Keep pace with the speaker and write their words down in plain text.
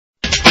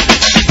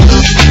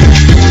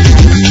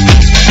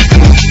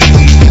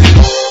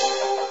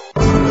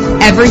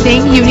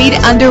everything you need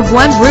under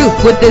one roof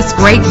with this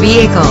great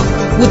vehicle.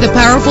 With a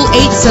powerful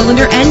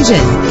 8-cylinder engine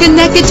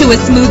connected to a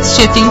smooth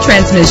shifting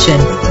transmission,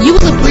 you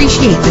will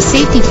appreciate the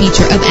safety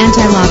feature of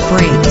anti-lock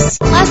brakes.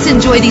 Plus,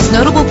 enjoy these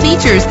notable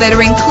features that are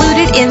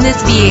included in this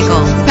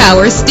vehicle: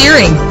 power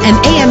steering and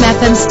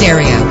AM/FM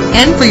stereo.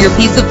 And for your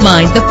peace of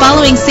mind, the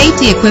following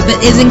safety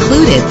equipment is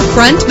included: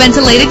 front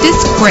ventilated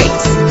disc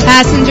brakes,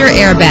 passenger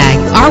airbag.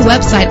 Our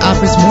website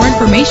offers more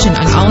information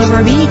on all of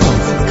our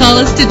vehicles. Call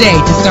us today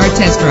to start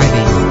test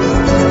driving.